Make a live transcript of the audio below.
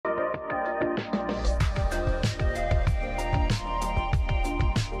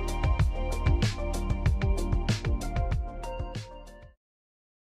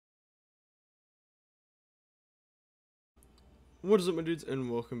What is up, my dudes, and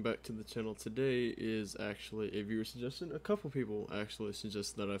welcome back to the channel. Today is actually a viewer suggestion. A couple people actually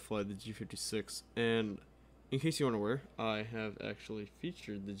suggested that I fly the G.56, and in case you aren't aware, I have actually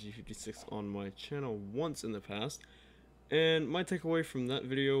featured the G.56 on my channel once in the past, and my takeaway from that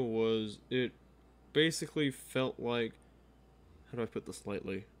video was it basically felt like, how do I put this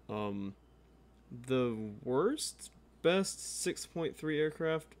lightly, the best 6.3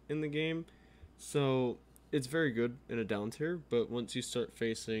 aircraft in the game. So it's very good in a down tier, but once you start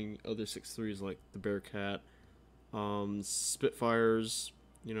facing other 6.3s like the Bearcat, Spitfires,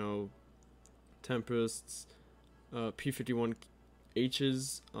 Tempests,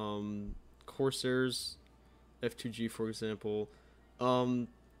 P-51Hs, Corsairs, F2G for example,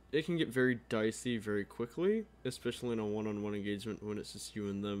 it can get very dicey very quickly, especially in a one-on-one engagement when it's just you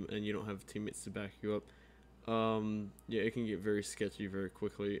and them and you don't have teammates to back you up. Yeah, it can get very sketchy very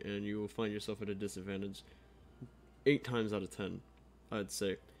quickly, and you will find yourself at a disadvantage 8 times out of 10, I'd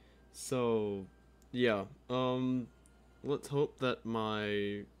say. So, yeah, let's hope that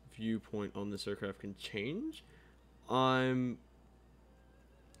my viewpoint on this aircraft can change. I'm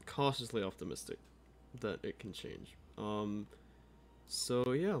cautiously optimistic that it can change.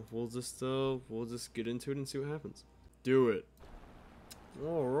 So yeah, we'll just get into it and see what happens. Do it.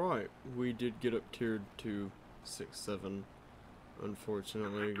 Alright, we did get up tiered to 6-7.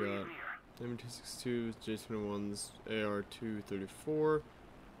 Unfortunately, got M262s, J21s, AR-234,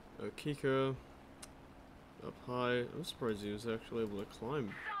 Kika up high. I'm surprised he was actually able to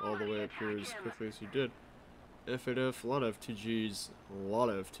climb all the way up here as quickly as he did. F8F, a lot of FTGs,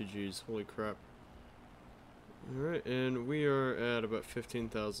 holy crap. Alright, and we are at about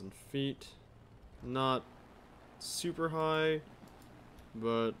 15,000 feet. Not super high,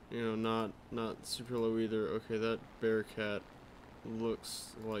 but not super low either. Okay, that Bearcat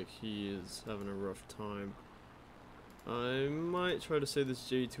looks like he is having a rough time. I might try to save this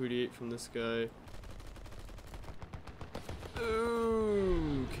J288 from this guy.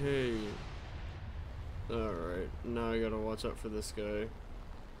 Okay. Alright, now I gotta watch out for this guy.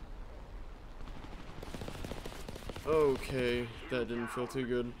 Okay, that didn't feel too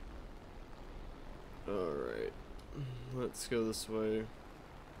good. Alright, let's go this way.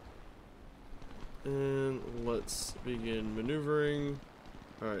 And let's begin maneuvering.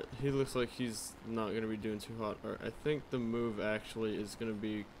 Alright, he looks like he's not going to be doing too hot. Alright, I think the move actually is going to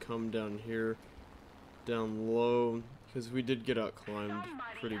be come down here, down low, because we did get out climbed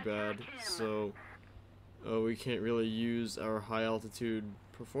pretty bad, so we can't really use our high altitude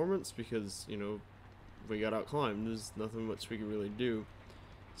performance because, we got out climbed. There's nothing much we can really do.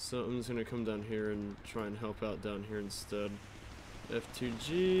 So I'm just going to come down here and try and help out down here instead.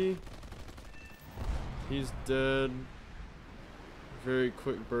 F2G. He's dead. Very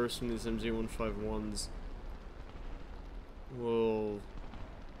quick burst from these MG151s. We'll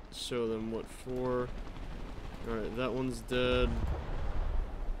show them what for. Alright, that one's dead.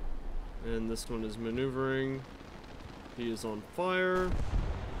 And this one is maneuvering. He is on fire.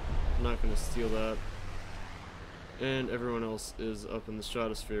 I'm not going to steal that. And everyone else is up in the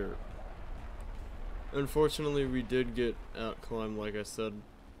stratosphere. Unfortunately, we did get out climbed, like I said.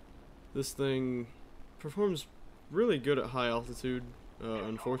 This thing performs really good at high altitude.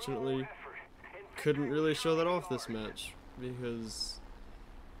 Unfortunately, couldn't really show that off this match because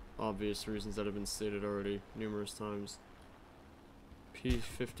obvious reasons that have been stated already numerous times.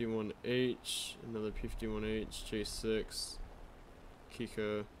 P-51H, another P-51H, J6,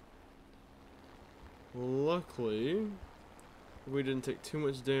 Kika. Luckily, we didn't take too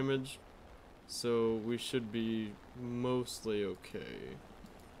much damage, so we should be mostly okay.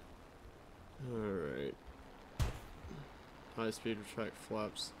 Alright. High speed retract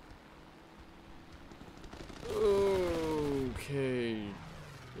flaps. Okay.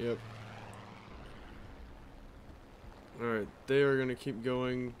 Yep. Alright, they are gonna keep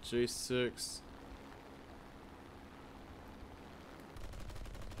going. J6.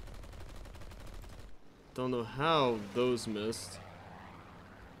 Don't know how those missed.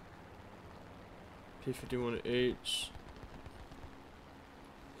 P-51H.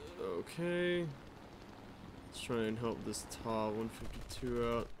 Okay. Let's try and help this Ta 152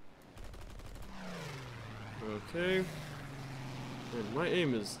 out. Okay. And my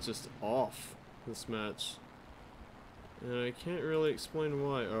aim is just off this match. And I can't really explain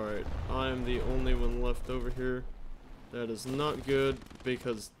why. Alright, I'm the only one left over here. That is not good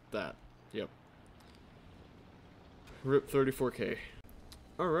because that. Yep. RIP 34K.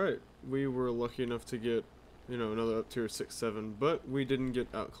 Alright, we were lucky enough to get, another up tier 6-7, but we didn't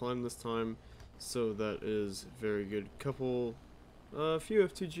get out climbed this time, so that is very good. A few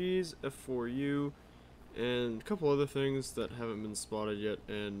F2Gs, F4U, and a couple other things that haven't been spotted yet.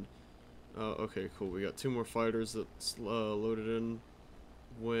 And okay, cool. We got 2 more fighters that's loaded in.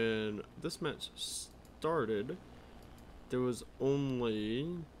 When this match started, there was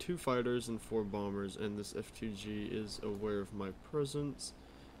only 2 fighters and 4 bombers, and this F2G is aware of my presence.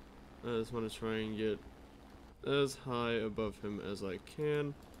 I just want to try and get as high above him as I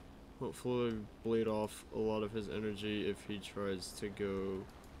can. Hopefully bleed off a lot of his energy if he tries to go.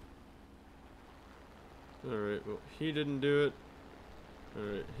 Alright, well, he didn't do it.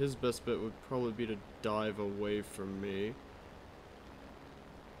 Alright, his best bet would probably be to dive away from me.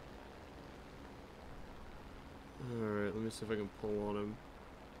 Alright, let me see if I can pull on him.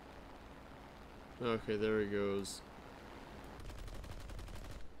 Okay, there he goes.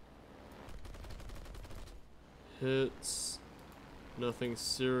 Hits. Nothing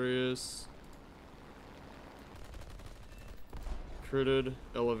serious. Critted.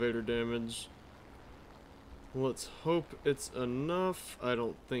 Elevator damage. Let's hope it's enough. I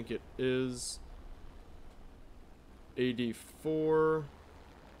don't think it is. AD4.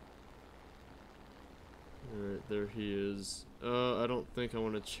 Alright, there he is. I don't think I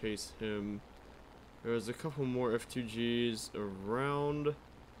want to chase him. There's a couple more F2Gs around.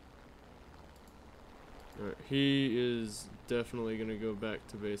 Alright, he is definitely gonna go back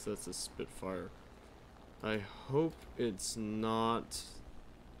to base. That's a Spitfire. I hope it's not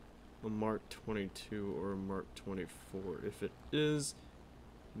a Mark 22 or a Mark 24. If it is,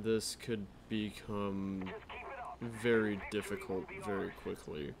 this could become very difficult very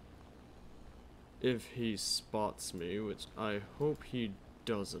quickly. If he spots me, which I hope he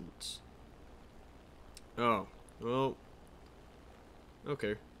doesn't. Oh, well,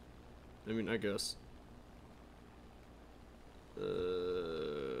 okay. I mean, I guess.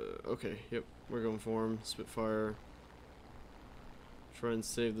 Okay, yep, we're going for him. Spitfire. Try and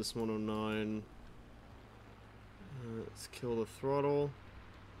save this 109. Let's kill the throttle.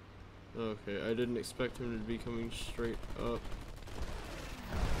 Okay, I didn't expect him to be coming straight up.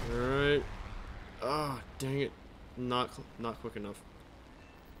 Alright. Ah, dang it. Not quick enough.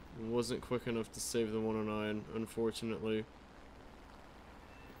 Wasn't quick enough to save the 109, unfortunately.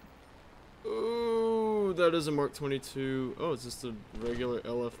 Oh, that is a Mark 22. Oh, it's just a regular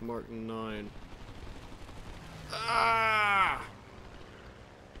LF Mark 9. Ah!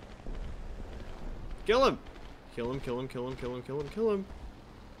 Kill him! Kill him, kill him, kill him, kill him, kill him, kill him.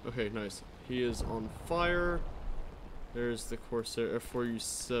 Okay, nice. He is on fire. There's the Corsair,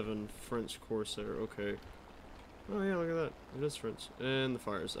 F4U7 French Corsair. Okay. Oh yeah, look at that. It is French. And the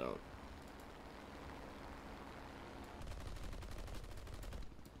fire's out.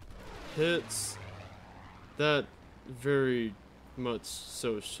 Hits. That very much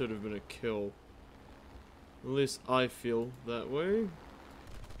so should have been a kill. At least I feel that way.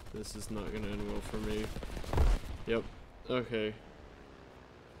 This is not gonna end well for me. Yep. Okay.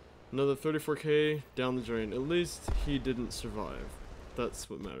 Another 34k down the drain. At least he didn't survive. That's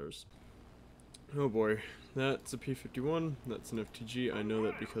what matters. Oh boy. That's a P51. That's an FTG. I know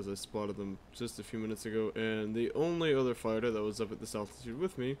that because I spotted them just a few minutes ago. And the only other fighter that was up at this altitude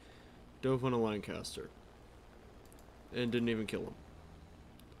with me dove on a Lancaster. And didn't even kill him.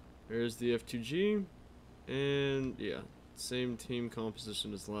 There's the F2G. And yeah. Same team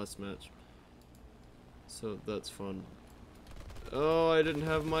composition as last match. So that's fun. Oh, I didn't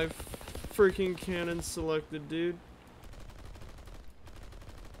have my freaking cannon selected, dude.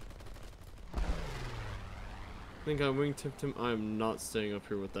 I think I wingtipped him. I am not staying up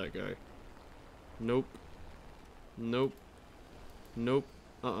here with that guy. Nope. Nope. Nope.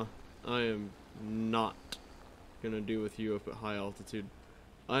 I am not gonna deal with you up at high altitude.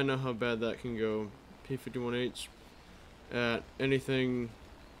 I know how bad that can go. P51H at anything,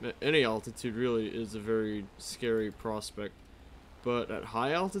 at any altitude really, is a very scary prospect. But at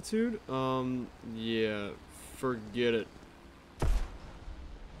high altitude, yeah, forget it.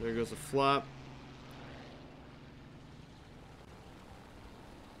 There goes a flap.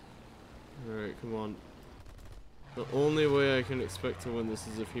 Alright, come on. The only way I can expect to win this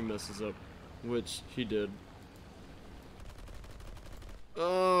is if he messes up, which he did.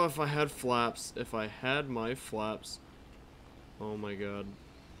 Oh, if I had flaps. If I had my flaps. Oh my god.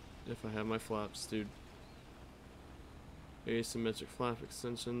 If I had my flaps, dude. Asymmetric flap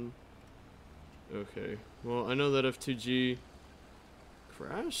extension. Okay. Well, I know that F2G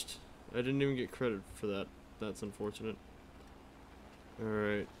crashed? I didn't even get credit for that. That's unfortunate.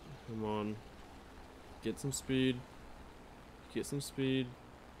 Alright. Come on. Get some speed. Get some speed.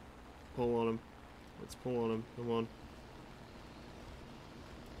 Pull on him. Let's pull on him. Come on.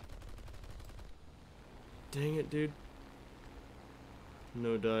 Dang it, dude.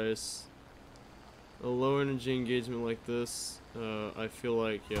 No dice. a low energy engagement like this, I feel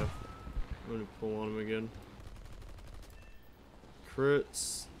like, yeah, I'm gonna pull on him again.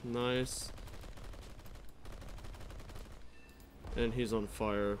 Crits, nice. And he's on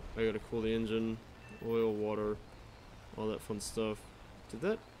fire. I gotta cool the engine, oil, water, all that fun stuff. Did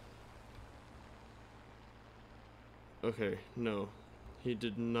that? Okay, no. He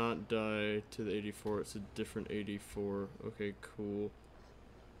did not die to the 84, it's a different 84. Okay, cool.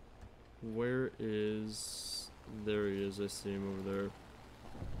 Where is... There he is, I see him over there.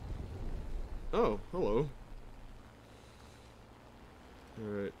 Oh, hello.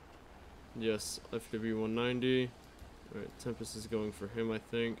 Alright. Yes, FW 190. Alright, Tempest is going for him, I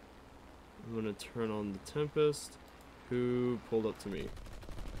think. I'm gonna turn on the Tempest, who pulled up to me.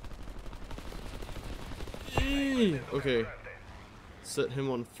 Eee! Okay. Set him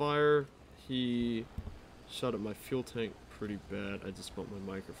on fire. He shot at my fuel tank pretty bad. I just bumped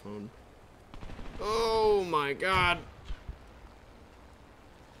my microphone. Oh my god!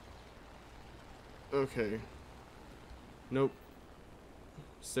 Okay. Nope.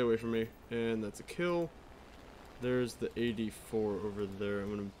 Stay away from me. And that's a kill. There's the 84 over there. I'm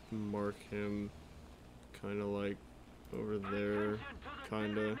gonna mark him kinda like over there.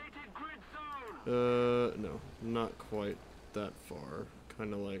 Kinda. No. Not quite that far.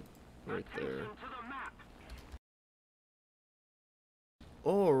 Kinda like right there.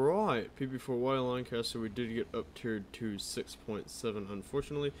 Alright, PP4Y Lancaster, we did get up tiered to 6.7,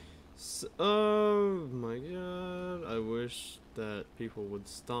 unfortunately. Oh my god, I wish that people would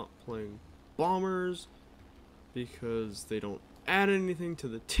stop playing bombers because they don't add anything to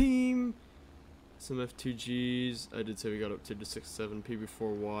the team. Some F2Gs, I did say we got up tiered to 6.7.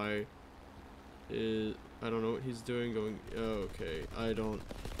 PP4Y is, I don't know what he's doing, going, oh, okay, I don't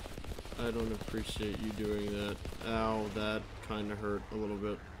appreciate you doing that. Ow, that kinda hurt a little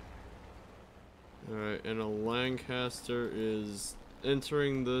bit. Alright, and a Lancaster is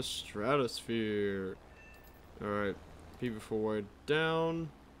entering the stratosphere. Alright, PP4Y down.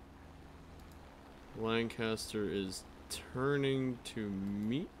 Lancaster is turning to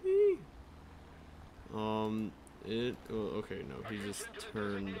meet me? Okay, no, he just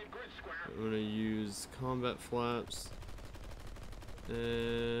turned. I'm gonna use combat flaps.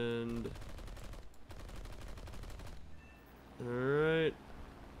 And alright,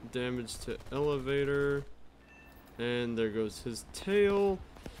 damage to elevator, and there goes his tail.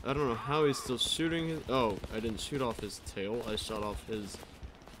 I don't know how he's still shooting his, oh, I didn't shoot off his tail, I shot off his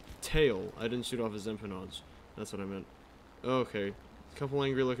tail. I didn't shoot off his empennage, that's what I meant. Okay, couple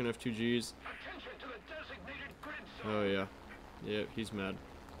angry looking F2Gs. Oh yeah, yep, he's mad.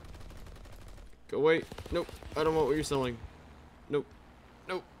 Go away. Nope, I don't want what you're selling. Nope.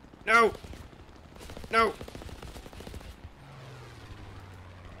 Nope. No! No!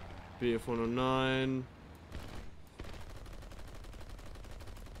 BF109.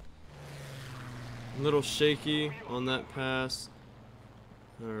 Little shaky on that pass.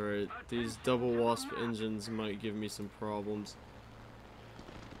 Alright, these double wasp engines might give me some problems.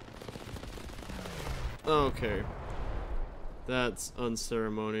 Okay. That's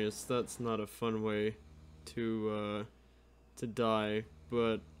unceremonious. That's not a fun way to die,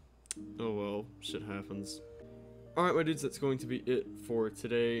 but oh well, shit happens. Alright my dudes, that's going to be it for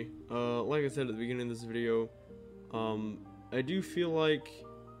today. Like I said at the beginning of this video, I do feel like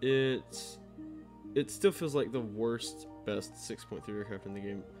it still feels like the worst best 6.3 aircraft in the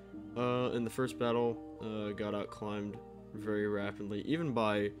game. In the first battle, got out-climbed very rapidly, even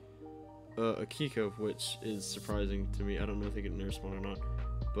by a Kiko, which is surprising to me. I don't know if they get an air spawn or not,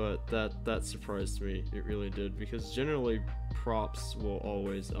 but that surprised me. It really did, because generally props will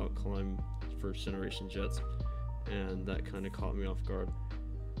always out-climb first generation jets, and that kind of caught me off guard.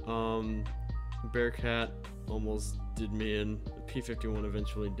 Bearcat almost did me in. P-51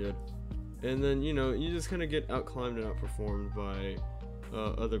 eventually did. And then, you know, you just kind of get out-climbed and outperformed by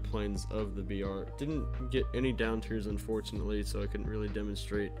other planes of the BR. Didn't get any down tiers, unfortunately, so I couldn't really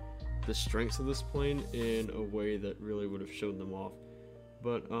demonstrate the strengths of this plane in a way that really would have showed them off.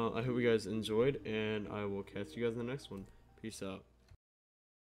 But I hope you guys enjoyed, and I will catch you guys in the next one. Peace out.